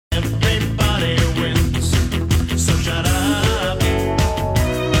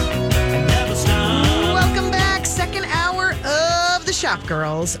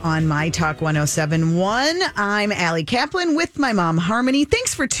Girls on My Talk 1071. I'm Allie Kaplan with my mom, Harmony.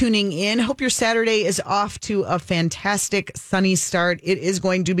 Thanks for tuning in. Hope your Saturday is off to a fantastic sunny start. It is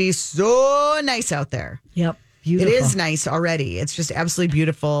going to be so nice out there. Yep. Beautiful. It is nice already. It's just absolutely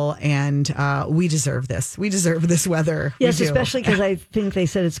beautiful, and we deserve this. We deserve this weather. Yes, especially because I think they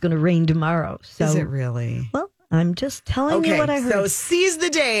said it's going to rain tomorrow. So. Is it really? Well, I'm just telling you what I heard. So seize the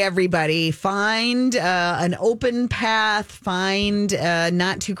day, everybody. Find an open path. Find a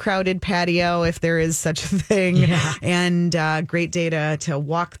not too crowded patio, if there is such a thing. Yeah. And great day to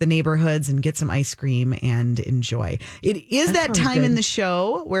walk the neighborhoods and get some ice cream and enjoy. It is that time good. in the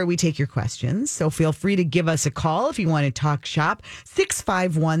show where we take your questions. So feel free to give us a call if you want to talk shop.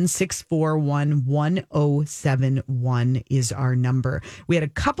 651-641-1071 is our number. We had a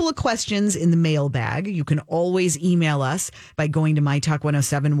couple of questions in the mailbag. You can always email us by going to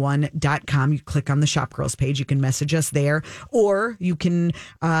mytalk1071.com. You click on the Shop Girls page. You can message us there, or you can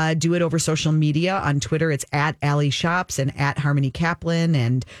do it over social media. On Twitter, it's at Allie Shops and at Harmony Kaplan,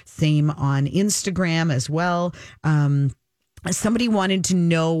 and same on Instagram as well. Somebody wanted to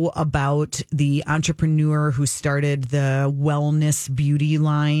know about the entrepreneur who started the wellness beauty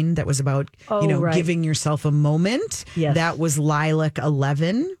line that was about, right. giving yourself a moment. Yes. That was Lilac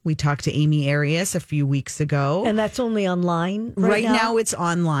 11. We talked to Amy Arias a few weeks ago. And that's only online Right now it's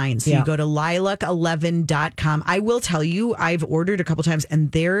online. So you go to lilac11.com. I will tell you, I've ordered a couple times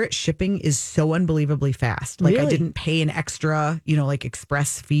and their shipping is so unbelievably fast. Like, really? I didn't pay an extra, like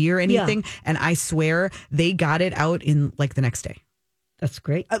express fee or anything. Yeah. And I swear they got it out in like the next day. That's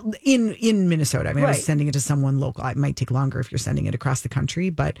great. In Minnesota. I mean, right. I was sending it to someone local. It might take longer if you're sending it across the country.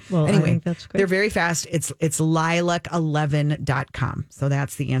 But anyway, I think that's great. They're very fast. It's lilac11.com. So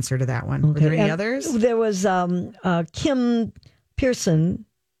that's the answer to that one. Okay. Were there any others? There was Kim Pearson,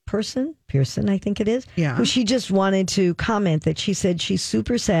 I think it is. Yeah. Who she just wanted to comment that she said she's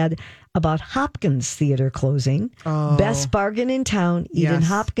super sad about Hopkins Theater closing. Oh. Best bargain in town. Eat in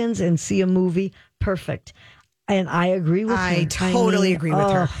Hopkins and see a movie. Perfect. And I agree with her. I totally agree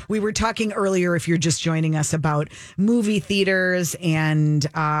with her. We were talking earlier, if you're just joining us, about movie theaters, and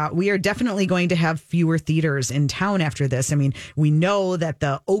we are definitely going to have fewer theaters in town after this. I mean, we know that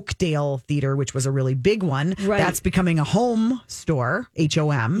the Oakdale Theater, which was a really big one, that's becoming a home store,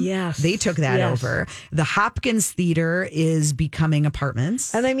 HOM. Yes. They took that over. The Hopkins Theater is becoming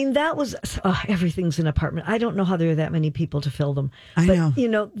apartments. And I mean, that was, everything's an apartment. I don't know how there are that many people to fill them. I know.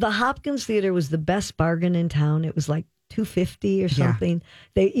 The Hopkins Theater was the best bargain in town. It was like $250 or something.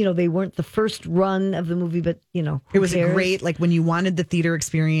 Yeah. They weren't the first run of the movie, but it was great. Like when you wanted the theater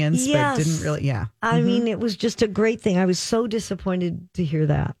experience, but didn't really. Yeah, I mean, it was just a great thing. I was so disappointed to hear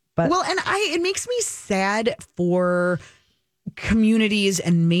that. But it makes me sad for communities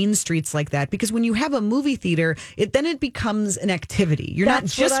and main streets like that, because when you have a movie theater, it becomes an activity. You're not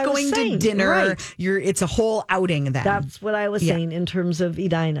just going to dinner. Right. It's a whole outing then. That's what I was saying in terms of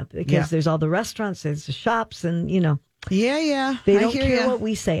Edina, because there's all the restaurants, there's the shops, and Yeah. They don't care what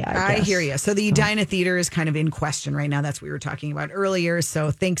we say, I guess. I hear you. So the Edina Theater is kind of in question right now. That's what we were talking about earlier.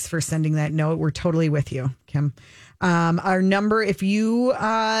 So thanks for sending that note. We're totally with you, Kim. Our number, if you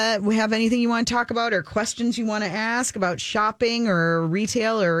have anything you want to talk about or questions you want to ask about shopping or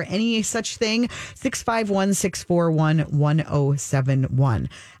retail or any such thing, 651-641-1071.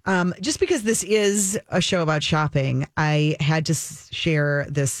 Just because this is a show about shopping, I had to share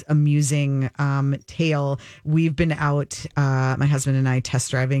this amusing tale. We've been out, my husband and I,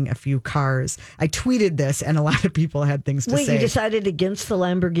 test driving a few cars. I tweeted this, and a lot of people had things to say. Wait, you decided against the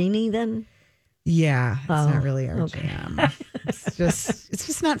Lamborghini then? Yeah, it's not really our jam. It's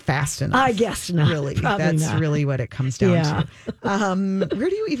just not fast enough. I guess not. Really, Probably that's not. really what it comes down to. Where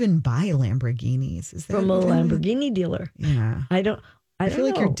do you even buy Lamborghinis? Is that from a Lamborghini dealer? Yeah, I feel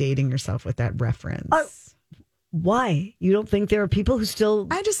like you're dating yourself with that reference. Why? You don't think there are people who still?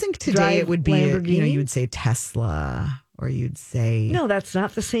 I just think today it would be you would say Tesla. Or you'd say... No, that's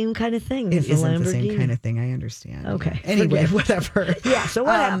not the same kind of thing. It isn't the same kind of thing. I understand. Okay. Anyway, whatever. Yeah, so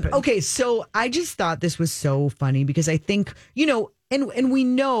what happened? Okay, so I just thought this was so funny because I think, and we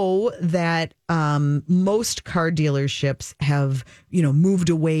know that most car dealerships have, moved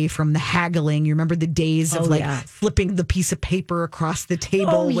away from the haggling. You remember the days of flipping the piece of paper across the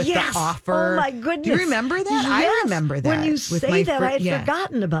table with the offer? Oh, my goodness. Do you remember that? Yes. I remember that. When you say that, I had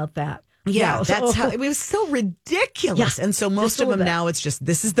forgotten about that. Yeah, that's how it was so ridiculous. Yeah, and so most of them now, it's just,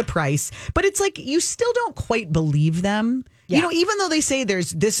 this is the price. But it's like, you still don't quite believe them. Yeah. Even though they say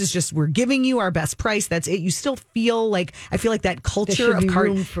this is just, we're giving you our best price, that's it. You still feel like, I feel like that culture of car.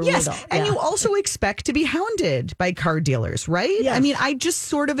 Yes. And you also expect to be hounded by car dealers, right? Yes. I mean, I just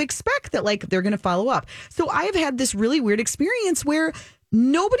sort of expect that they're going to follow up. So I've had this really weird experience where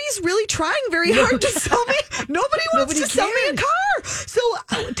nobody's really trying very hard to sell me. Nobody wants to sell me a car. So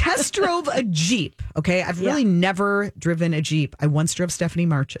test drove a Jeep. Okay. I've really never driven a Jeep. I once drove Stephanie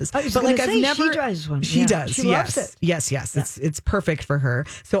March's. But I've never. She drives one. She does. She loves it. Yes. It's perfect for her.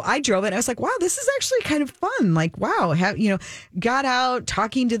 So I drove it and I was like, wow, this is actually kind of fun. Like, wow, got out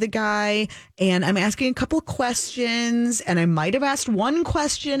talking to the guy and I'm asking a couple of questions and I might have asked one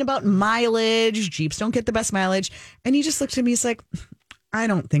question about mileage. Jeeps don't get the best mileage. And he just looked at me. He's like, I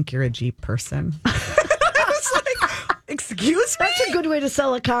don't think you're a Jeep person. I was like, excuse me? That's a good way to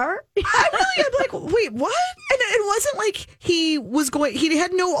sell a car. I'm like, wait, what? And it wasn't like he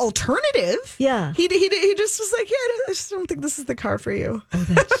had no alternative. Yeah. He just was like, yeah, I just don't think this is the car for you. Oh,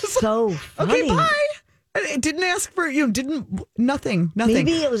 that's so funny. Okay, bye. It didn't ask for, nothing.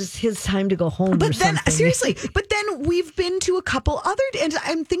 Maybe it was his time to go home. But or then, something. seriously, we've been to a couple other, and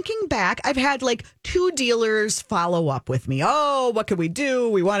I'm thinking back, I've had like 2 dealers follow up with me. Oh, what can we do?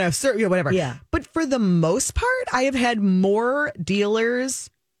 We want to serve, whatever. Yeah. But for the most part, I have had more dealers,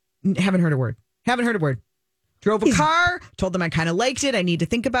 haven't heard a word. Drove a car, told them I kind of liked it. I need to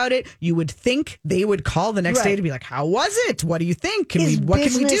think about it. You would think they would call the next day to be like, how was it? What do you think? What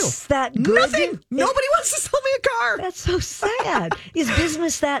can we do? That good? Nothing. Nobody wants to sell me a car. That's so sad. Is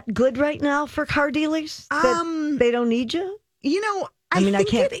business that good right now for car dealers? That they don't need you? I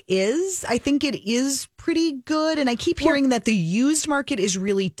think it is. I think it is pretty good. And I keep hearing that the used market is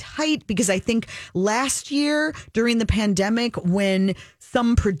really tight because I think last year during the pandemic, when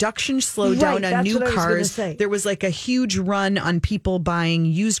some production slowed down on new cars, there was like a huge run on people buying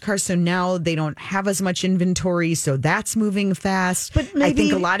used cars. So now they don't have as much inventory. So that's moving fast. But I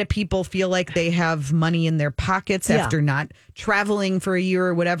think a lot of people feel like they have money in their pockets after not traveling for a year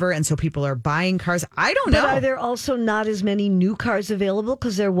or whatever. And so people are buying cars. I don't know. But are there also not as many new cars available?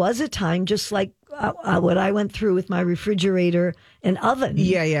 Because there was a time, just like what I went through with my refrigerator and oven.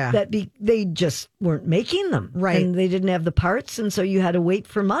 Yeah. That they just weren't making them. Right. And they didn't have the parts. And so you had to wait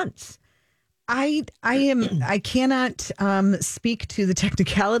for months. I cannot speak to the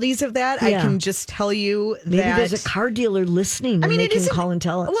technicalities of that. Yeah. I can just tell you that maybe there's a car dealer listening. And they can call and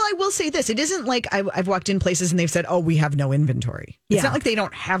tell us. Well, I will say this: it isn't like I've walked in places and they've said, "Oh, we have no inventory." It's not like they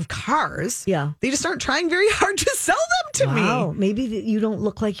don't have cars. Yeah, they just aren't trying very hard to sell them to me. Wow, maybe you don't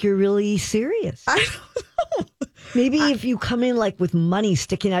look like you're really serious. I don't know. Maybe if you come in like with money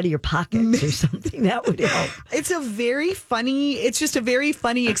sticking out of your pockets or something, that would help. It's just a very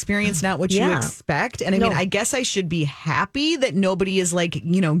funny experience, not what you expect. And I mean, I guess I should be happy that nobody is like,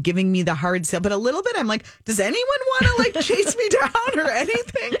 giving me the hard sell. But a little bit, I'm like, does anyone want to like chase me down or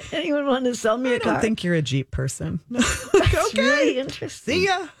anything? Anyone want to sell me a car? I don't think you're a Jeep person. That's really interesting. See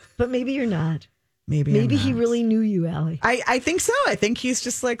ya. But maybe you're not. Maybe he really knew you, Allie. I think so. I think he's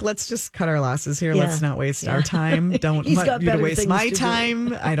just like, let's just cut our losses here. Yeah. Let's not waste our time. Don't want you to waste my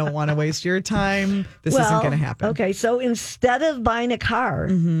time. I don't want to waste your time. This isn't going to happen. Okay, so instead of buying a car,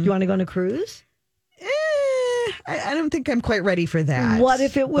 do you want to go on a cruise? I don't think I'm quite ready for that. What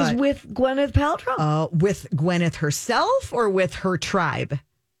if it was with Gwyneth Paltrow? With Gwyneth herself or with her tribe?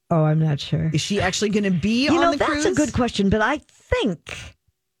 Oh, I'm not sure. Is she actually going to be on the cruise? That's a good question, but I think,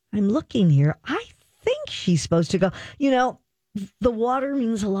 I'm looking here, I think she's supposed to go. The water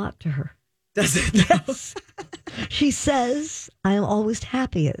means a lot to her. Does it? Yes. She says, I'm always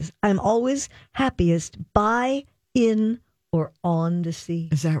happiest by, in, or on the sea.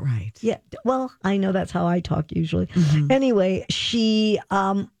 Is that right? Yeah. Well, I know that's how I talk usually. Mm-hmm. Anyway, she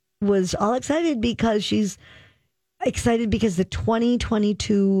was all excited because the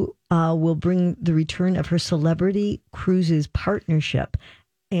 2022 will bring the return of her Celebrity Cruises partnership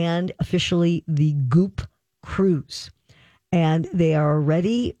and officially the Goop Cruise. And they are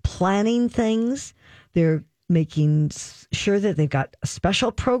already planning things. They're making sure that they've got a special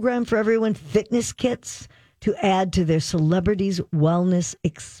program for everyone, fitness kits to add to their celebrities' wellness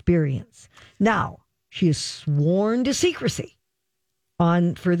experience. Now, she is sworn to secrecy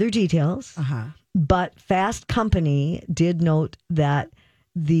on further details, but Fast Company did note that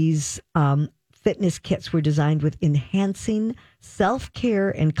these fitness kits were designed with enhancing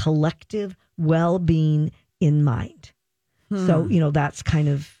self-care and collective well-being in mind. So, that's kind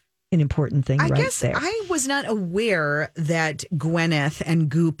of an important thing right there. I was not aware that Gwyneth and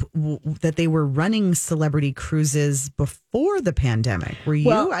Goop, that they were running Celebrity Cruises before the pandemic. Were you?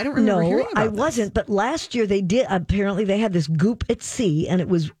 Well, I don't remember hearing about I wasn't. But last year they did. Apparently they had this Goop at Sea, and it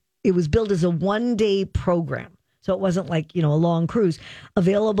was billed as a one-day program. So it wasn't like, a long cruise.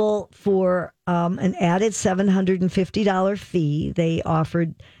 Available for an added $750 fee. They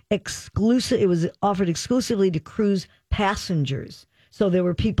offered it was offered exclusively to cruise passengers. So there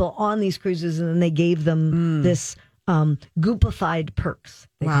were people on these cruises, and then they gave them this goopified perks.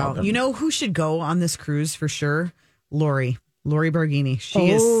 They call them. You know who should go on this cruise for sure? Lori Barghini.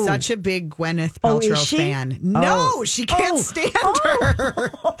 She is such a big Gwyneth Paltrow fan. No, she can't stand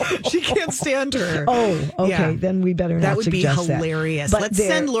her. She can't stand her. Oh, okay. Yeah. Then we better not That would be suggest hilarious. But Let's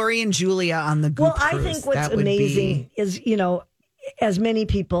send Lori and Julia on the Goop cruise. I think what's amazing is, as many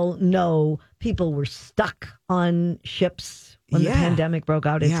people know, people were stuck on ships when the pandemic broke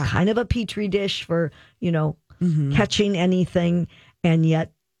out. It's kind of a petri dish for, catching anything. And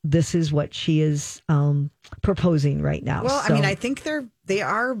yet this is what she is proposing right now. Well, I mean, I think they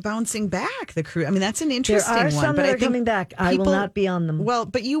are bouncing back, the cruise. I mean, that's an interesting one. There are some that are coming back. I will not be on them. Well,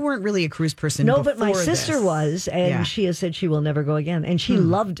 but you weren't really a cruise person No, but my sister was, and she has said she will never go again. And she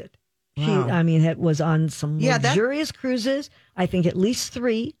loved it. Wow. It was on some luxurious cruises, I think at least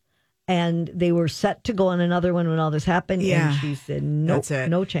 3. And they were set to go on another one when all this happened. And she said, nope,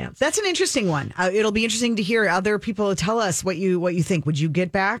 no chance. That's an interesting one. It'll be interesting to hear other people tell us what you think. Would you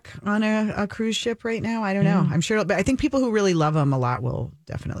get back on a cruise ship right now? I don't know. I'm sure. But I think people who really love them a lot will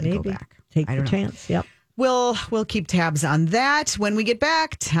definitely go back. Take the chance. Yep. We'll keep tabs on that. When we get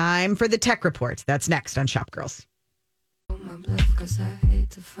back, time for the tech report. That's next on Shop Girls.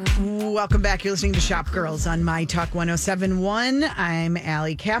 Welcome back. You're listening to Shop Girls on My Talk 107.1. I'm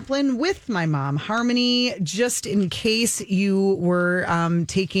Allie Kaplan with my mom, Harmony. Just in case you were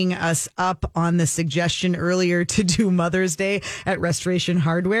taking us up on the suggestion earlier to do Mother's Day at Restoration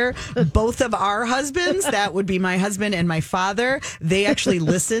Hardware, both of our husbands, that would be my husband and my father, they actually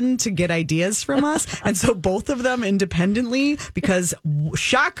listen to get ideas from us. And so both of them independently, because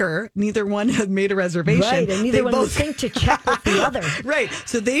shocker, neither one had made a reservation. Right, and neither one would think to check with the other. Right.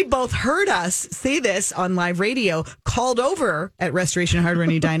 So they both heard us say this on live radio, called over at Restoration Hardware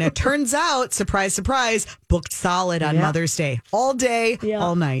in Edina. Turns out, surprise, surprise, booked solid on Mother's Day. All day,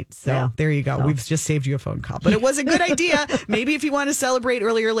 all night. So there you go. So. We've just saved you a phone call. But it was a good idea. Maybe if you want to celebrate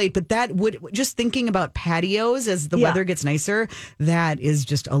early or late. But that would, just thinking about patios as the weather gets nicer, that is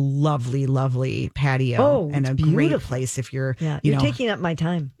just a lovely, lovely patio and a beautiful. Great place if you're, you're taking up my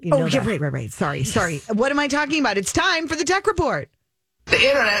time. Right. Sorry. What am I talking about? It's time for the tech report. The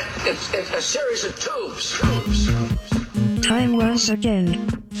internet, it's a series of tubes. Time once again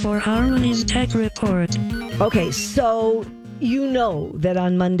for Harmony's Tech Report. Okay, so you know that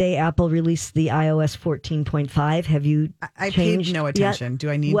on Monday Apple released the iOS 14.5. Have you I paid no attention. Yet? Do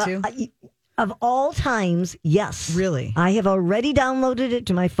I need to? Of all times, yes. Really? I have already downloaded it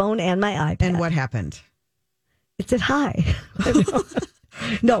to my phone and my iPad. And what happened? It's at high.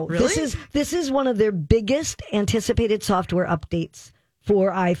 No, really? This is one of their biggest anticipated software updates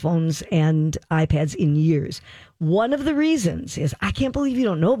for iPhones and iPads in years. One of the reasons is, I can't believe you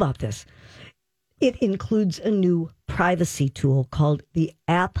don't know about this. It includes a new privacy tool called the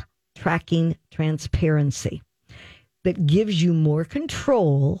App Tracking Transparency that gives you more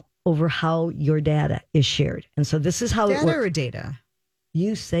control over how your data is shared. And so this is how it works. Data or data?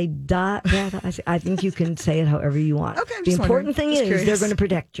 You say data. I think you can say it however you want. Okay, I'm the just important thing is curious. they're going to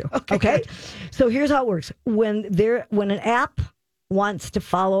protect you. Okay? So here's how it works. When an app wants to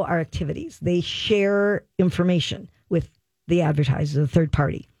follow our activities, they share information with the advertiser, the third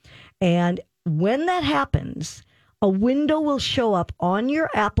party. And when that happens, a window will show up on your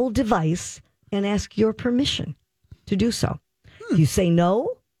Apple device and ask your permission to do so. If you say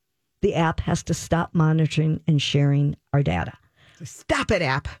no, the app has to stop monitoring and sharing our data. Stop it,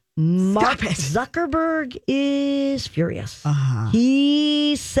 app. Mark Stop it. Zuckerberg is furious.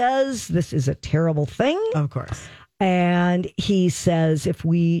 He says this is a terrible thing. Of course. And he says if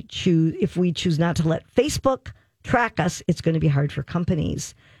we choose not to let Facebook track us, it's going to be hard for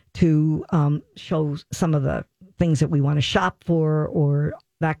companies to show some of the things that we want to shop for or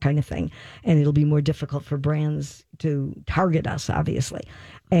that kind of thing. And it'll be more difficult for brands to target us, obviously.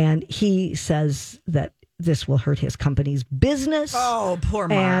 And he says that this will hurt his company's business. Oh, poor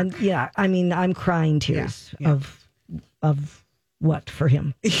Mark. And I'm crying tears of what for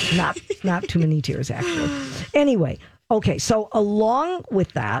him? Not too many tears, actually. Anyway, okay. So along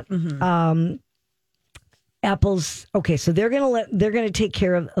with that, Apple's so they're going to take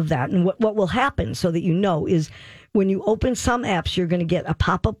care of that. And what will happen, so that you know, is when you open some apps, you're going to get a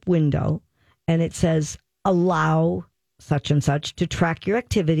pop-up window, and it says allow such and such to track your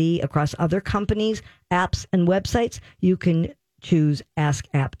activity across other companies, apps, and websites. You can choose ask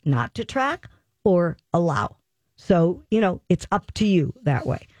app not to track or allow. So, it's up to you that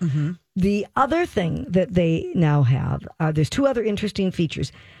way. Mm-hmm. The other thing that they now have, there's 2 other interesting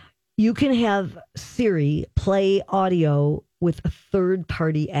features. You can have Siri play audio with a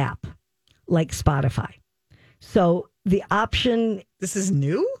third-party app like Spotify. So the option... This is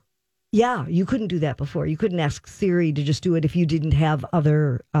new? Yeah, you couldn't do that before. You couldn't ask Siri to just do it if you didn't have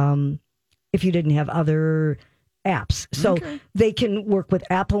other apps. So they can work with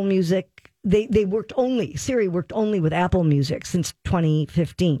Apple Music. Siri worked only with Apple Music since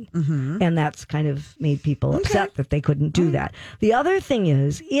 2015. And that's kind of made people upset that they couldn't do that. The other thing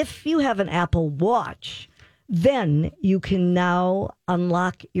is, if you have an Apple Watch, then you can now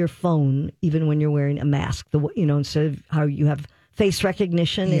unlock your phone even when you're wearing a mask. Instead of how you have face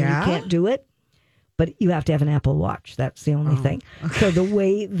recognition and you can't do it, but you have to have an Apple Watch. That's the only thing. Okay. So the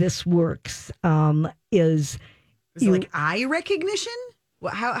way this works is it like eye recognition?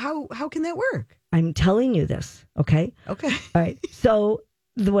 How can that work? I'm telling you this, okay? Okay. All right. So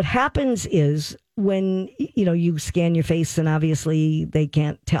what happens is when you scan your face, and obviously they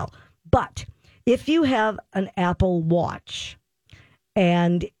can't tell. But if you have an Apple Watch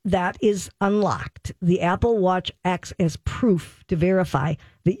and that is unlocked, the Apple Watch acts as proof to verify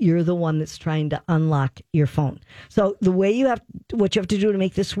that you're the one that's trying to unlock your phone. So what you have to do to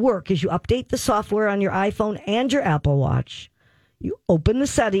make this work is you update the software on your iPhone and your Apple Watch. You open the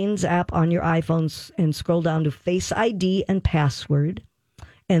settings app on your iPhones and scroll down to Face ID and password.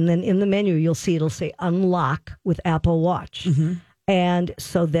 And then in the menu, you'll see it'll say unlock with Apple Watch. And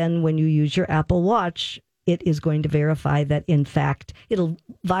so then when you use your Apple Watch, it is going to verify that, in fact, it'll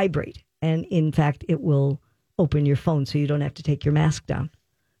vibrate. And in fact, it will open your phone so you don't have to take your mask down.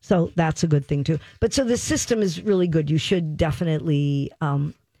 So that's a good thing, too. But so the system is really good. You should definitely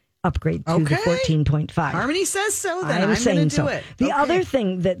upgrade to the 14.5. Harmony says so, then I'm saying going to do so. it. The other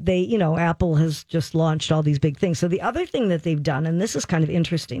thing that they, Apple has just launched all these big things. So the other thing that they've done, and this is kind of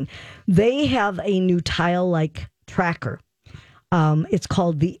interesting, they have a new tile-like tracker. It's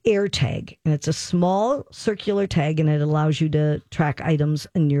called the AirTag, and it's a small circular tag, and it allows you to track items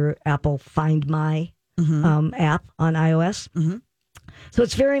in your Apple Find My app on iOS. So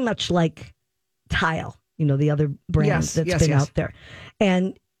it's very much like Tile, the other brand that's been out there.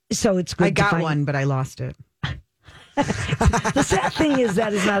 And so it's good. I got one, but I lost it. The sad thing is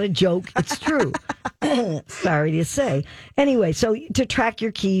that is not a joke. It's true. Sorry to say. Anyway, so to track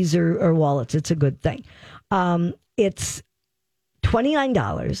your keys or wallets, it's a good thing. It's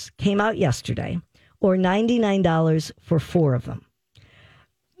 $29, came out yesterday, or $99 for 4 of them.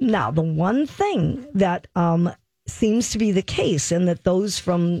 Now, the one thing that seems to be the case, and that those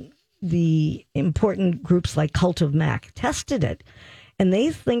from the important groups like Cult of Mac tested it, and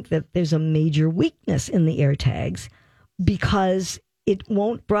they think that there's a major weakness in the AirTags because it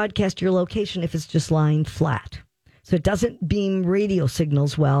won't broadcast your location if it's just lying flat. So it doesn't beam radio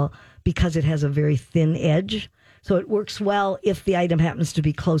signals well because it has a very thin edge. So it works well if the item happens to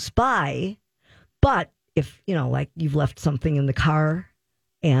be close by. But if, like you've left something in the car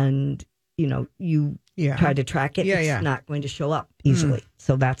and, you try to track it, it's not going to show up easily.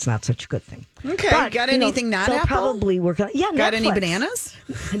 So that's not such a good thing. Okay. But, got anything not Apple? Probably work on. Yeah, got Netflix. Any bananas?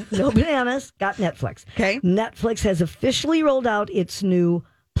 No bananas. Got Netflix. Okay. Netflix has officially rolled out its new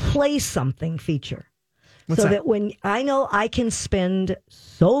Play Something feature. What's so that? that when I know I can spend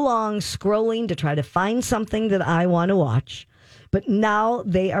so long scrolling to try to find something that I want to watch, but now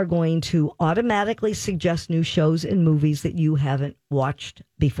they are going to automatically suggest new shows and movies that you haven't watched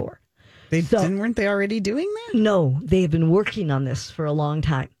before. Weren't they already doing that? No, they have been working on this for a long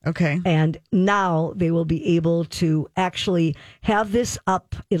time. Okay. And now they will be able to actually have this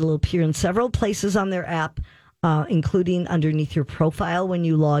up. It'll appear in several places on their app, including underneath your profile when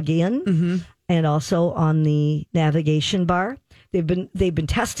you log in, and also on the navigation bar. They've been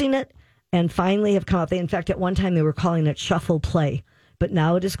testing it and finally have come out. In fact, at one time they were calling it Shuffle Play, but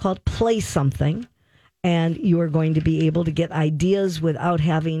now it is called Play Something. And you are going to be able to get ideas without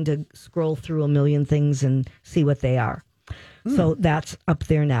having to scroll through a million things and see what they are. So that's up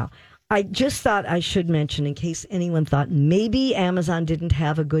there now. I just thought I should mention, in case anyone thought maybe Amazon didn't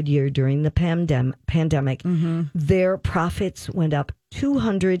have a good year during the pandemic, their profits went up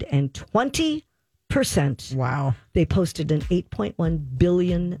 220%. Wow. They posted an $8.1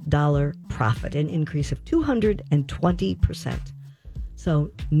 billion profit, an increase of 220%.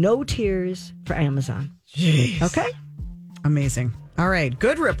 So no tears for Amazon. Jeez. Okay. Amazing. All right.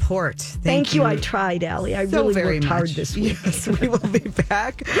 Good report. Thank you. I tried, Allie. I really worked hard this week. Yes, we will be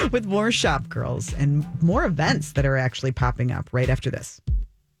back with more Shop Girls and more events that are actually popping up right after this.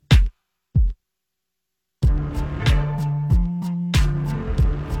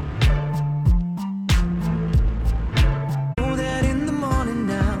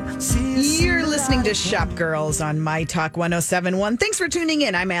 listening to Shop Girls on My Talk 1071. Thanks for tuning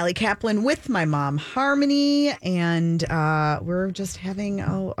in. I'm Allie Kaplan with my mom, Harmony, and we're just having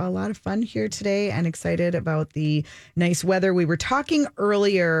a lot of fun here today and excited about the nice weather. We were talking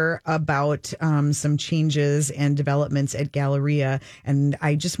earlier about some changes and developments at Galleria, and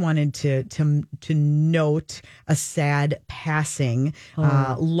I just wanted to note a sad passing.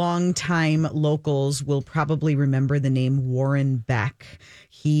 Longtime locals will probably remember the name Warren Beck.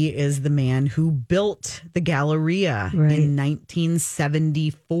 He is the man who built the Galleria in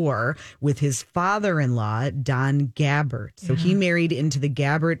 1974 with his father-in-law, Don Gabbert. So he married into the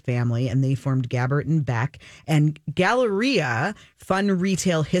Gabbert family and they formed Gabbert and Beck. And Galleria, fun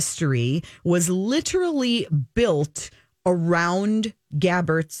retail history, was literally built around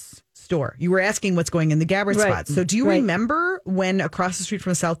Gabbert's store. You were asking what's going in the Gabbert spots. So do you remember when across the street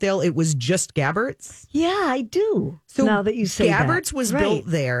from Southdale, it was just Gabbert's? Yeah, I do. So now that you say Gabbert's was built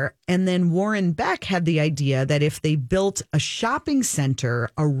there, and then Warren Beck had the idea that if they built a shopping center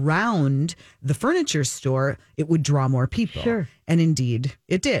around the furniture store, it would draw more people. Sure. And indeed,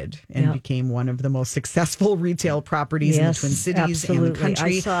 it did, and became one of the most successful retail properties in the Twin Cities and the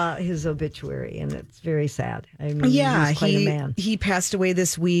country. I saw his obituary, and it's very sad. I mean, yeah, he was quite a man. He passed away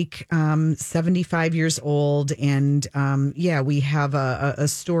this week, 75 years old, and we have a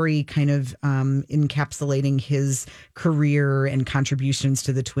story kind of encapsulating his career and contributions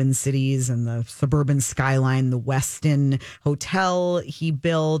to the Twin Cities and the suburban skyline, the Westin Hotel he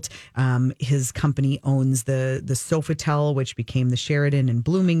built. His company owns the Sofitel, which became the Sheraton in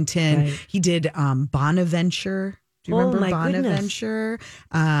Bloomington. Right. He did Bonaventure. Do you remember Bonaventure?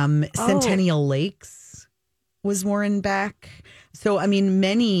 Centennial Lakes was Warren Beck. So, I mean,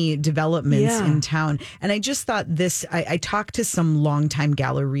 many developments in town. And I just thought I talked to some longtime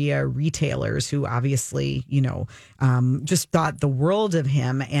Galleria retailers who obviously, just thought the world of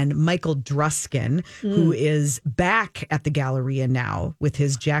him. And Michael Druskin, who is back at the Galleria now with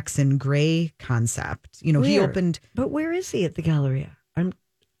his Jackson Gray concept. He opened. But where is he at the Galleria?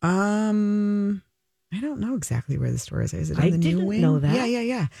 I don't know exactly where the store is. Is it in the new wing? I didn't know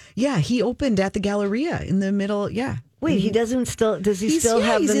that. Yeah, he opened at the Galleria in the middle. Yeah. Wait, he doesn't still? Does he still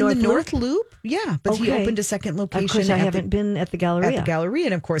have he's the in North the Loop? North Loop? Yeah, but he opened a second location. Of course, I haven't been at the Galleria. At the Galleria,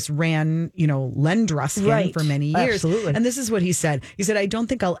 and of course ran, Len Druskin for many years. Absolutely. And this is what he said. He said, "I don't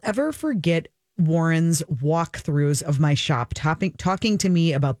think I'll ever forget Warren's walkthroughs of my shop, talking to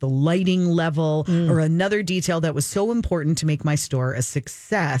me about the lighting level or another detail that was so important to make my store a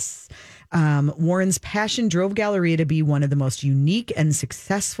success." Warren's passion drove Galleria to be one of the most unique and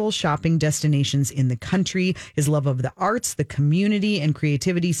successful shopping destinations in the country. His love of the arts, the community, and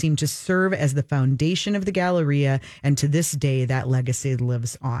creativity seemed to serve as the foundation of the Galleria, and to this day, that legacy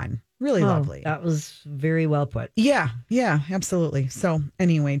lives on. Really lovely. That was very well put. Yeah, absolutely. So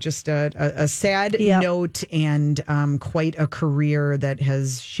anyway, just a sad note and quite a career that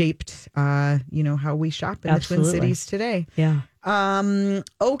has shaped, how we shop in the Twin Cities today. Yeah.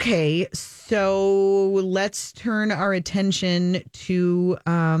 Okay, so let's turn our attention to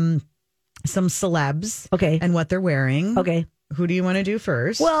some celebs. Okay. And what they're wearing. Okay. Who do you want to do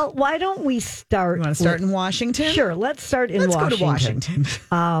first? Well, why don't we start? You want to start in Washington? Sure, let's start in Washington. Let's go to Washington.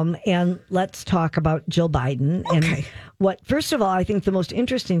 And let's talk about Jill Biden. Okay. And first of all, I think the most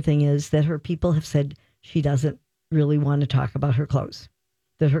interesting thing is that her people have said she doesn't really want to talk about her clothes.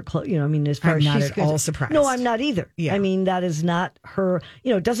 That her clothes, as far as she's not at all surprised. No, I'm not either. Yeah. I mean, that is not her,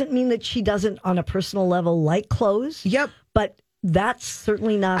 it doesn't mean that she doesn't on a personal level like clothes. Yep. But that's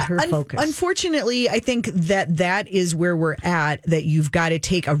certainly not her focus. Unfortunately, I think that is where we're at, that you've got to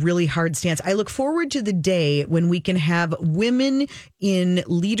take a really hard stance. I look forward to the day when we can have women in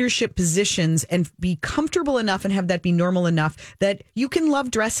leadership positions and be comfortable enough and have that be normal enough that you can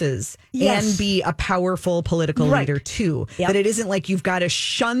love dresses and be a powerful political leader too. Yep. That it isn't like you've got to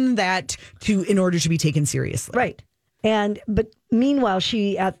shun that in order to be taken seriously. Right. But meanwhile,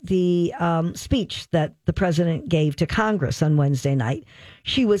 she, at the speech that the president gave to Congress on Wednesday night,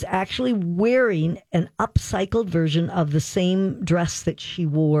 she was actually wearing an upcycled version of the same dress that she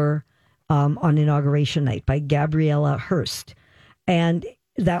wore on Inauguration Night by Gabriella Hearst. And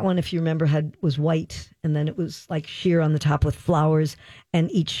that one, if you remember, was white, and then it was like sheer on the top with flowers, and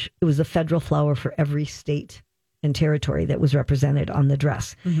it was a federal flower for every state and territory that was represented on the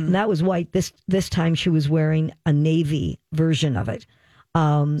dress. Mm-hmm. And that was white. This time she was wearing a navy version of it.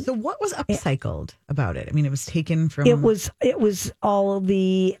 So what was upcycled about it? I mean, it was taken from... It was all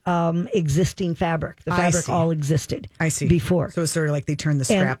the existing fabric. The fabric all existed before. So it's sort of like they turned the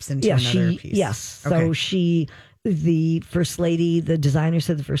scraps into another piece. Yes. Okay. So the first lady, the designer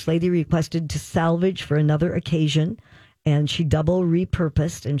said the first lady requested to salvage for another occasion. and she double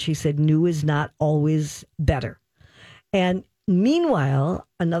repurposed, and she said new is not always better. And meanwhile,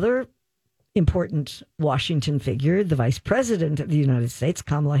 another important Washington figure, the Vice President of the United States,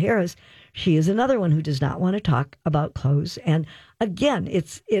 Kamala Harris, she is another one who does not want to talk about clothes. And again,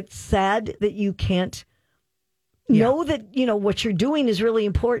 it's sad that you can't know that, what you're doing is really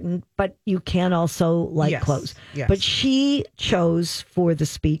important, but you can also like clothes. Yes. But she chose for the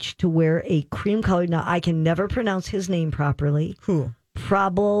speech to wear a cream colored, now I can never pronounce his name properly. Who?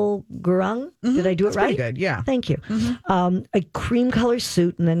 Prabal Gurung. Did I do it right? Pretty good, yeah. Thank you. A cream color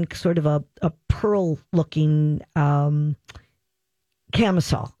suit and then sort of a pearl looking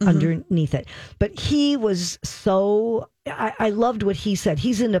camisole underneath it. But he was I loved what he said.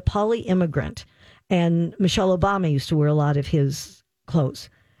 He's a Nepali immigrant, and Michelle Obama used to wear a lot of his clothes.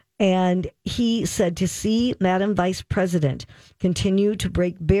 And he said to see Madam Vice President continue to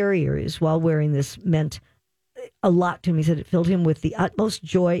break barriers while wearing this meant a lot to him. He said it filled him with the utmost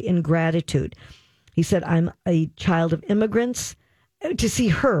joy and gratitude. He said, I'm a child of immigrants. To see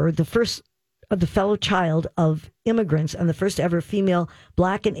her, the first of the fellow child of immigrants and the first ever female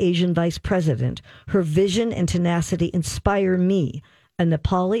Black and Asian vice president, her vision and tenacity inspire me, a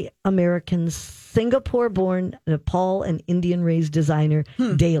Nepali American, Singapore-born, Nepal and Indian-raised designer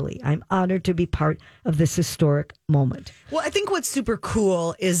daily. I'm honored to be part of this historic moment. Well, I think what's super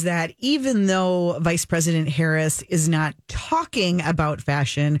cool is that even though Vice President Harris is not talking about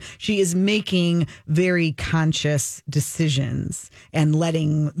fashion, she is making very conscious decisions and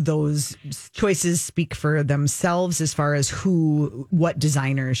letting those choices speak for themselves as far as what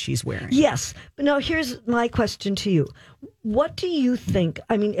designers she's wearing. Yes. But now here's my question to you. What do you think?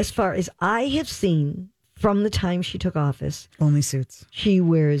 I mean, as far as I have seen from the time she took office, only suits. She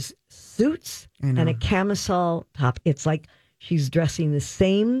wears suits and a camisole top. It's like she's dressing the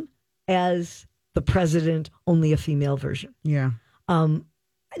same as the president, only a female version. Yeah.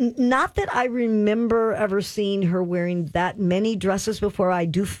 Not that I remember ever seeing her wearing that many dresses before. I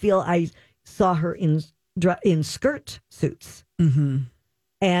do feel I saw her in skirt suits. Mm-hmm.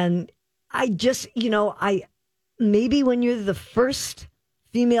 And I just, maybe when you're the first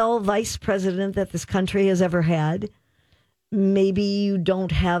female vice president that this country has ever had, maybe you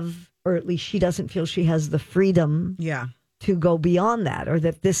don't have, or at least she doesn't feel she has the freedom to go beyond that, or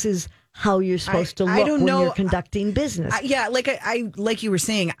that this is how you're supposed to look when you're conducting business. Like you were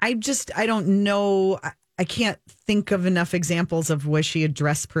saying, I don't know. I can't think of enough examples of was she a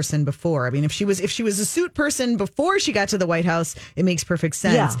dress person before. I mean, if she was a suit person before she got to the White House, it makes perfect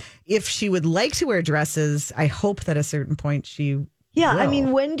sense. Yeah. If she would like to wear dresses, I hope that at a certain point she will. I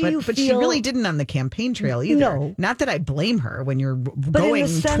mean, when do you feel... But she really didn't on the campaign trail either. No. Not that I blame her when you're but going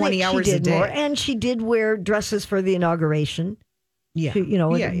in the Senate, 20 hours she a did day. More, and she did wear dresses for the inauguration. Yeah.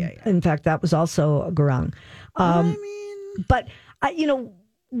 In fact, that was also a Gurung. But,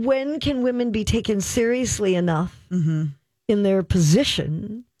 when can women be taken seriously enough in their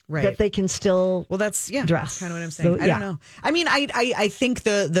position that they can still dress? That's kind of what I'm saying. So, I don't know. I mean, I think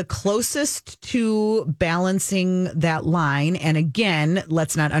the closest to balancing that line, and again,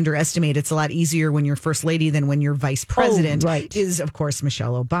 let's not underestimate, it's a lot easier when you're first lady than when you're vice president, is, of course,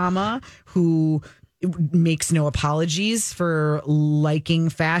 Michelle Obama, who makes no apologies for liking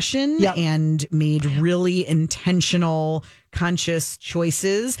fashion and made really intentional, conscious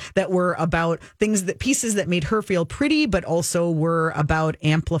choices that were about pieces that made her feel pretty, but also were about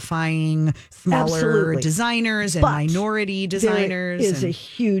amplifying smaller designers and minority designers. There is a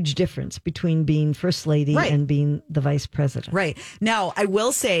huge difference between being first lady and being the vice president. Right. Now, I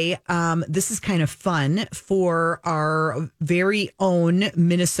will say this is kind of fun for our very own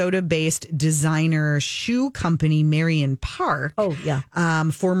Minnesota-based designer shoe company, Marion Park. Oh, yeah.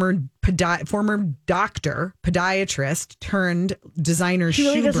 Former doctor, podiatrist turned designer shoe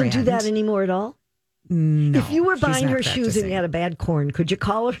brand. She really doesn't do that anymore at all? No. If you were buying her shoes and you had a bad corn, could you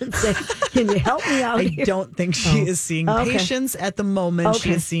call her and say, can you help me out here? I don't think she is seeing patients at the moment. She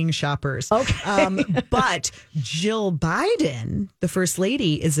is seeing shoppers. Okay. But Jill Biden, the first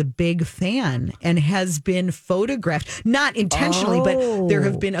lady, is a big fan and has been photographed, not intentionally, but there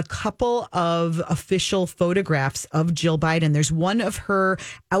have been a couple of official photographs of Jill Biden. There's one of her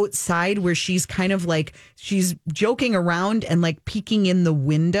outside where she's kind of like, she's joking around and like peeking in the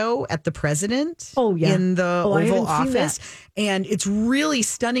window at the president. In the Oval Office. And it's really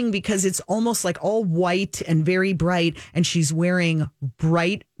stunning because it's almost like all white and very bright. And she's wearing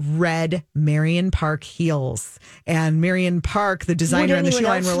bright red Marion Park heels. And Marion Park, the designer and the shoe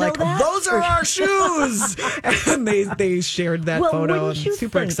line were like, those are our shoes. And they shared that photo. And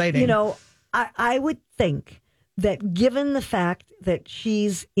super exciting. I would think that given the fact that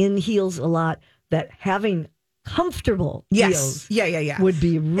she's in heels a lot, that having comfortable Yes. heels Yeah. would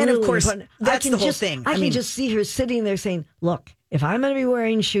be really And of course, important. that's the whole just, thing. I can just see her sitting there saying, look, if I'm going to be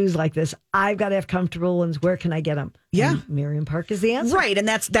wearing shoes like this, I've got to have comfortable ones. Where can I get them? Yeah. And Marion Park is the answer. Right, and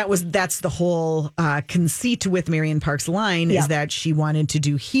that's the whole conceit with Marion Park's line is that she wanted to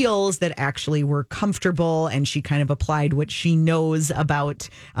do heels that actually were comfortable, and she kind of applied what she knows about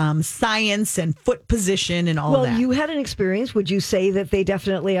science and foot position and all that. Well, you had an experience. Would you say that they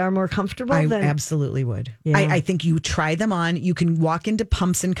definitely are more comfortable? I than... absolutely would. Yeah. I think you try them on. You can walk into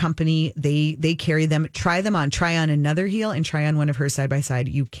Pumps and Company. They carry them. Try them on. Try on another heel and try on one of hers side by side.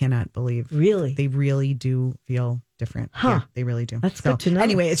 You cannot believe. Really? They really do feel different. Huh. Yeah, they really do. That's good to know.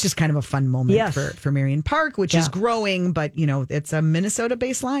 Anyway, it's just kind of a fun moment for Marion Park, which is growing, but it's a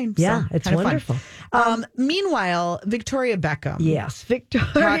Minnesota-based line. Yeah, so it's kind of wonderful. Meanwhile, Victoria Beckham. Yes, Victoria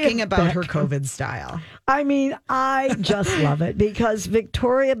Talking about her Beckham. COVID style. I mean, I just love it because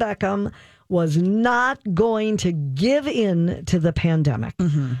Victoria Beckham was not going to give in to the pandemic.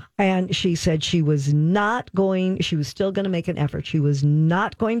 Mm-hmm. And she said she was still going to make an effort. She was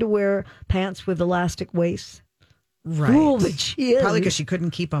not going to wear pants with elastic waists. Right. Fool that she is. Probably because she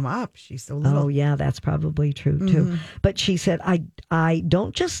couldn't keep them up. She's so little. Oh, yeah, that's probably true, too. Mm-hmm. But she said, I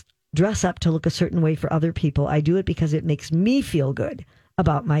don't just dress up to look a certain way for other people. I do it because it makes me feel good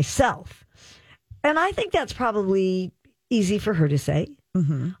about myself. And I think that's probably easy for her to say.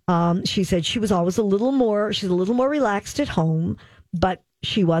 Mm-hmm. She said she's a little more relaxed at home, but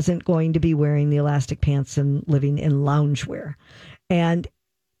she wasn't going to be wearing the elastic pants and living in loungewear. And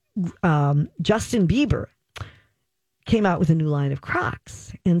Justin Bieber came out with a new line of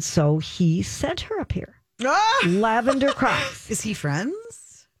Crocs, and so he sent her a pair. Lavender Crocs. Is he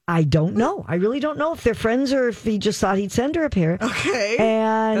friends? I don't know. I really don't know if they're friends or if he just thought he'd send her a pair. Okay.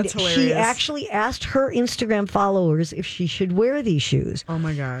 And That's hilarious. she actually asked her Instagram followers if she should wear these shoes. Oh,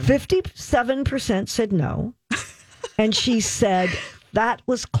 my God. 57% said no. And she said, that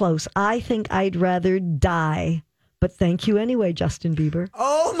was close. I think I'd rather die. But thank you anyway, Justin Bieber.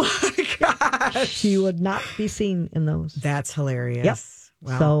 Oh, my gosh. She would not be seen in those. That's hilarious. Yep.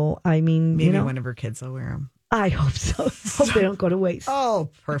 Wow. So, I mean, Maybe one of her kids will wear them. I hope so. Hope they don't go to waste. Oh,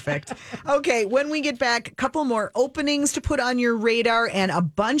 perfect. Okay, when we get back, a couple more openings to put on your radar and a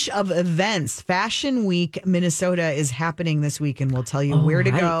bunch of events. Fashion Week Minnesota is happening this week, and we'll tell you where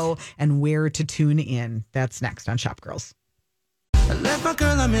to go and where to tune in. That's next on Shop Girls. I left my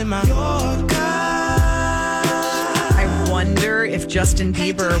girl, I'm in my Yorker. I wonder if Justin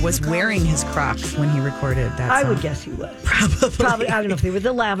Bieber was wearing his Crocs when he recorded that I song. would guess he was. Probably. I don't know if they were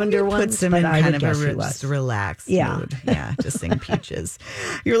the lavender ones, Puts him but in I kind would of guess he a was. relaxed Yeah. mood. Yeah, to sing Peaches.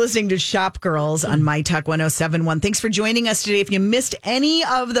 You're listening to Shop Girls on My Talk 1071. Thanks for joining us today. If you missed any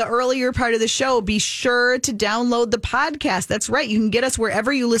of the earlier part of the show, be sure to download the podcast. That's right. You can get us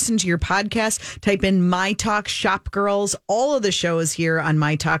wherever you listen to your podcast. Type in My Talk Shop Girls. All of the shows here on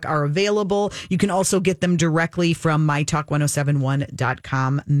My Talk are available. You can also get them directly from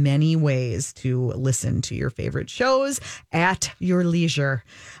mytalk1071.com. Many ways to listen to your favorite shows at your leisure.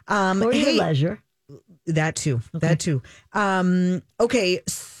 Or your leisure. That too. Okay. That too. Okay.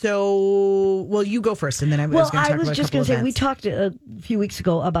 So, well, you go first, and then I was going to talk about just going to say, we talked a few weeks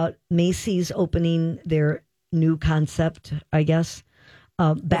ago about Macy's opening their new concept, I guess,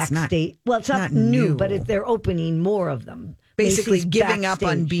 backstage. It's not new, but they're opening more of them. Basically Macy's giving backstage.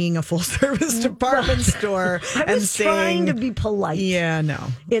 up on being a full-service department store I was trying to be polite. Yeah, no.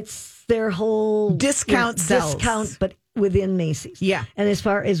 It's their whole discount sells. Discount, but within Macy's. Yeah. And as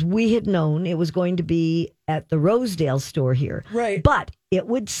far as we had known, it was going to be at the Rosedale store here. Right. But it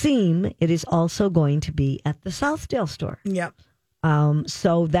would seem it is also going to be at the Southdale store. Yep.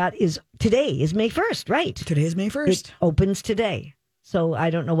 So today is May 1st, right? Today is May 1st. It opens today. So I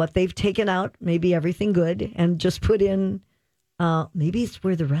don't know what they've taken out, maybe everything good, and just put in, maybe it's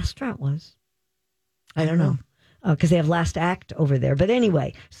where the restaurant was. I don't know. Because they have Last Act over there. But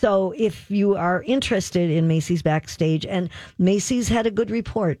anyway, so if you are interested in Macy's Backstage, and Macy's had a good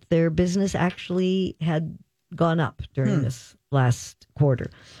report, their business actually had gone up during this last quarter.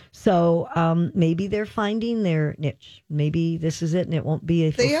 So maybe they're finding their niche. Maybe this is it, and it won't be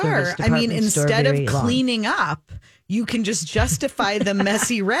a full They service are. I mean, department store instead of very long. cleaning up, you can just justify the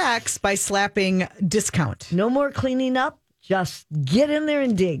messy racks by slapping discount. No more cleaning up. Just get in there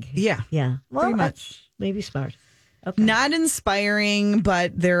and dig. Yeah. Yeah. Well, Pretty much. that's maybe smart. Okay. Not inspiring,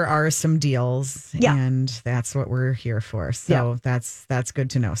 but there are some deals, and that's what we're here for. So that's good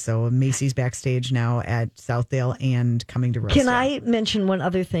to know. So Macy's Backstage now at Southdale and coming to Rosedale. Can I mention one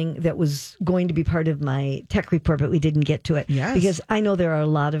other thing that was going to be part of my tech report, but we didn't get to it? Yes. Because I know there are a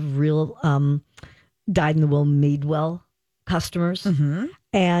lot of real dyed-in-the-wool Madewell customers,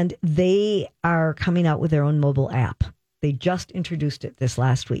 and they are coming out with their own mobile app. They just introduced it this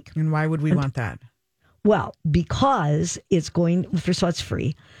last week. And why would we want that? Well, because it's first of all, it's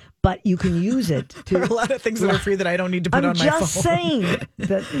free, but you can use it to. There are a lot of things that are free that I don't need to put on my phone. I'm just saying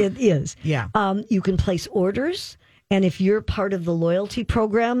that it is. Yeah. You can place orders. And if you're part of the loyalty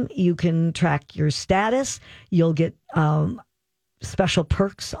program, you can track your status. You'll get special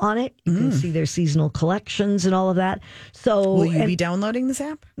perks on it. You can see their seasonal collections and all of that. So, will you be downloading this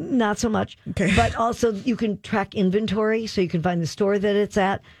app? Not so much. Okay. But also you can track inventory, so you can find the store that it's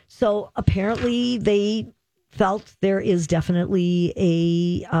at. So apparently they felt there is definitely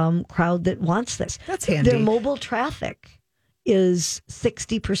a crowd that wants this. That's handy. Their mobile traffic is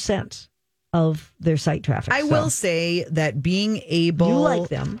 60% of their site traffic. I will say that being able... You like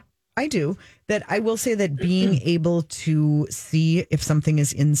them. I do. That I will say that being able to see if something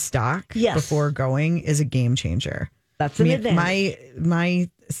is in stock before going is a game changer. That's an advantage. My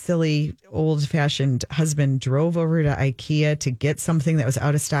silly old-fashioned husband drove over to IKEA to get something that was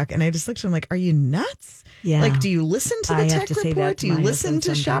out of stock, and I just looked at him like, are you nuts? Yeah. Like, do you listen to the I have tech to say report? that to Do you my listen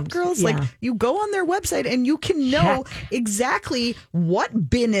to husband Shop sometimes. Girls? Yeah. Like, you go on their website and you can know exactly what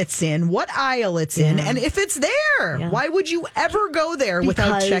bin it's in, what aisle it's in, and if it's there. Yeah. Why would you ever go there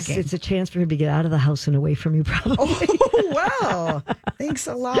without checking? It's a chance for him to get out of the house and away from you, probably. Oh, wow. Thanks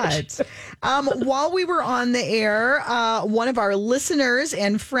a lot. While we were on the air, one of our listeners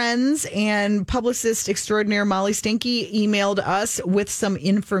and friends and publicist extraordinaire, Molly Stinky, emailed us with some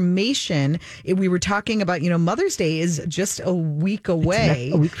information. We were talking about, Mother's Day is just a week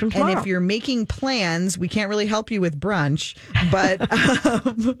away. A week from tomorrow. And if you're making plans, we can't really help you with brunch, but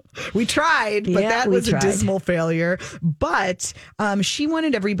we tried, but that was a dismal failure. But she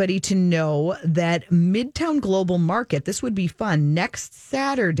wanted everybody to know that Midtown Global Market, this would be fun, next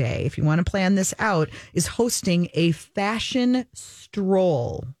Saturday, if you want to plan this out, is hosting a fashion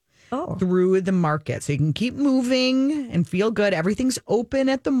stroll through the market. So you can keep moving and feel good. Everything's open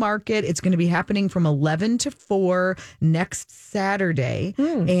at the market. It's going to be happening from 11 to 4 next Saturday.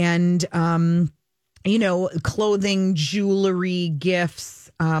 And, clothing, jewelry,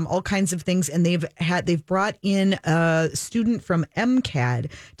 gifts, all kinds of things. And they've brought in a student from MCAD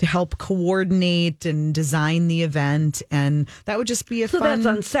to help coordinate and design the event. And that would just be a fun. So that's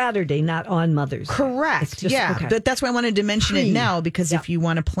on Saturday, not on Mother's Day. Correct. Okay. But that's why I wanted to mention it now, because if you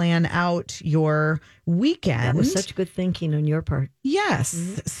want to plan out your weekend. That was such good thinking on your part.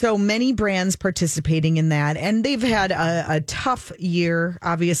 Yes. So many brands participating in that. And they've had a tough year,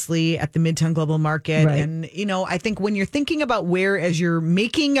 obviously, at the Midtown Global Market. Right. And, I think when you're thinking about where, as you're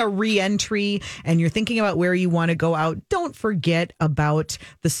making a re-entry and you're thinking about where you want to go out, don't forget about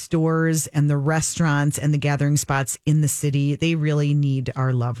the stores and the restaurants and the gathering spots in the city. They really need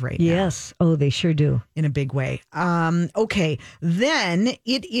our love right now. Yes. Oh, they sure do. In a big way. Okay. Then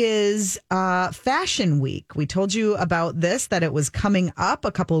it is Fashion Week. We told you about this, that it was coming up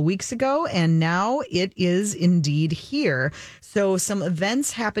a couple of weeks ago, and now it is indeed here. So some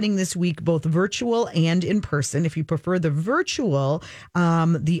events happening this week, both virtual and in person. If you prefer the virtual,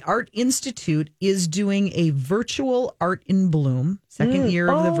 the Art Institute is doing a virtual Art in Bloom. Second year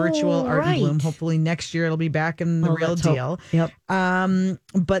of the virtual Art in Bloom. Hopefully next year it'll be back in the real deal. Yep.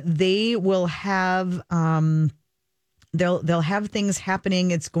 But they will have they'll have things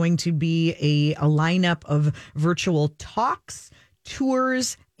happening. It's going to be a lineup of virtual talks,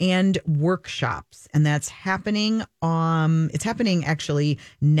 tours, and workshops, and that's happening. It's happening actually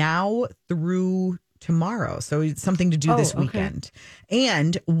now through tomorrow. So it's something to do this weekend.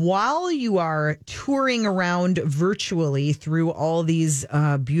 And while you are touring around virtually through all these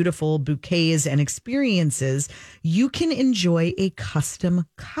beautiful bouquets and experiences, you can enjoy a custom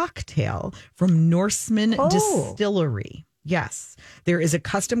cocktail from Norseman Distillery. Yes, there is a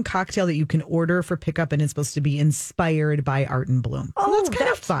custom cocktail that you can order for pickup, and it's supposed to be inspired by Art in Bloom. So that's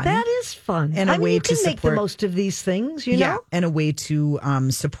kind of fun. That is fun. And a way you to can make the most of these things, you know? And a way to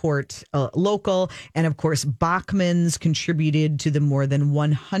support local. And of course, Bachman's contributed to the more than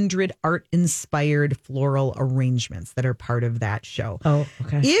 100 art-inspired floral arrangements that are part of that show. Oh,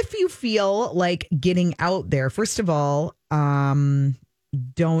 okay. If you feel like getting out there, first of all, that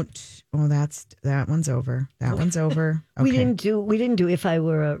one's over. That one's over. Okay. We didn't do If I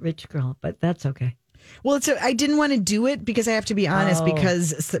Were a Rich Girl, but that's okay. Well, I didn't want to do it because I have to be honest,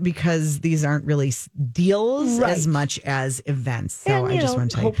 because these aren't really deals as much as events. So and, I just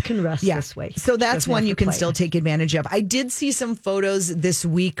want to tell you. Hope can rest this way. So that's Doesn't one have you to can play still it. take advantage of. I did see some photos this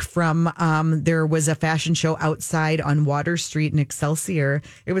week from there was a fashion show outside on Water Street in Excelsior.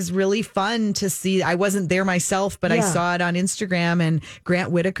 It was really fun to see. I wasn't there myself, but I Yeah. saw it on Instagram, and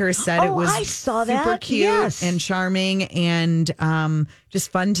Grant Whitaker said it Oh, was I saw super that. cute Yes. and charming, and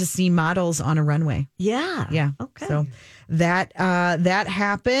just fun to see models on a runway. Yeah. Yeah. Okay. So that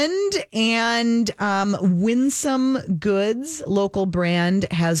happened, and Winsome Goods, local brand,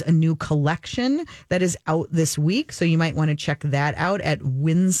 has a new collection that is out this week. So you might want to check that out at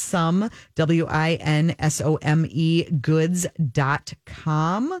Winsome, WINSOME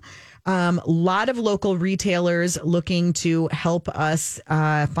goods.com. A lot of local retailers looking to help us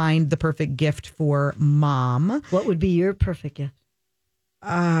find the perfect gift for mom. What would be your perfect gift?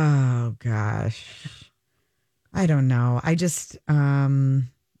 Oh gosh, I don't know. I just, I'd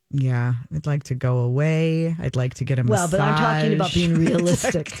like to go away. I'd like to get a massage. Well, but I'm talking about being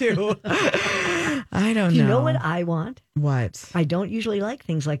realistic. I don't know. You know what I want? What? I don't usually like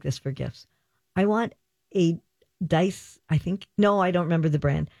things like this for gifts. I want a Dice, I think. No, I don't remember the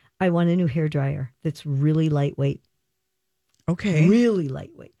brand. I want a new hairdryer that's really lightweight. Okay. Really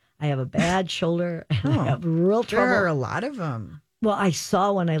lightweight. I have a bad shoulder and I have real There are trouble. a lot of them. Well, I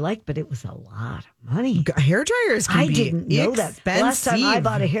saw one I liked, but it was a lot of money. Hair dryers can I be didn't know that. expensive. The last time I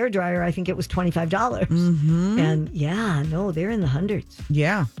bought a hairdryer, I think it was $25. Mm-hmm. And they're in the hundreds.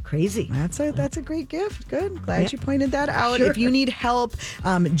 Yeah. Crazy. That's a great gift. Good. Glad Yeah. you pointed that out. Sure. If you need help,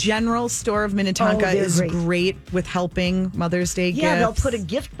 General Store of Minnetonka they're is great. with helping Mother's Day Yeah, gifts. they'll put a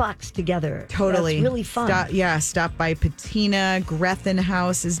gift box together. Totally. That's really fun. Stop by Patina. Grethen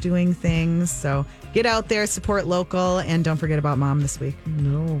House is doing things. So get out there, support local, and don't forget about Mom this week.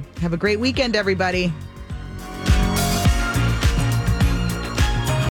 No. Have a great weekend, everybody.